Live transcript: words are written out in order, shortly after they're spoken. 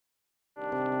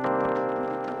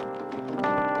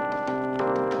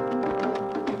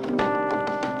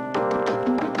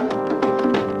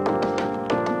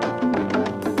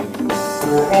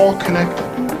we're all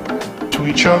connected to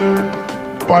each other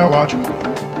biologically,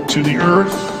 to the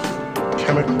earth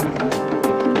chemically,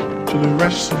 to the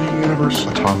rest of the universe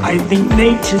atomically. I think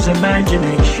nature's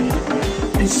imagination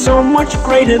is so much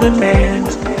greater than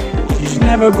man's. He's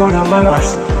never gonna let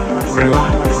us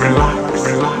relax, relax,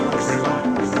 relax,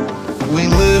 relax. We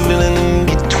live in an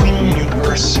in-between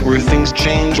universe where things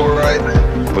change alright,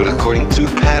 but according to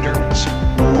patterns,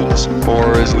 rules,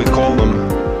 or as we call them,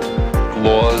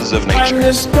 laws of nature. I'm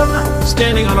this guy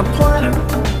standing on a planet.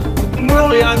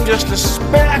 Really, I'm just a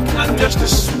speck. I'm just a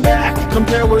speck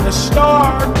compared with a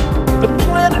star. The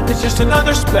planet is just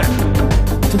another speck.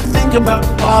 To think about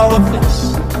all of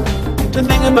this, to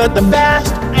think about the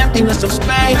vast emptiness of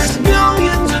space.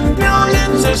 Billions and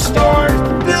billions of stars,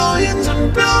 billions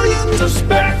and billions of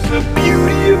specks. The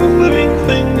beauty of a living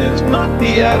thing is not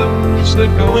the atoms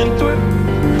that go into it,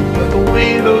 but the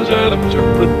way those atoms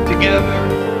are put together.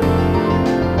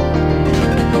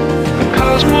 The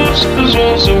cosmos is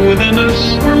also within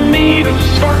us. We're made of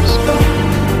star stuff.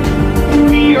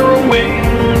 We are a way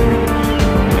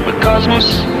for the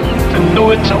cosmos to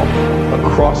know itself.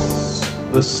 Across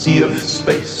the sea of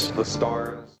space, the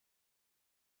stars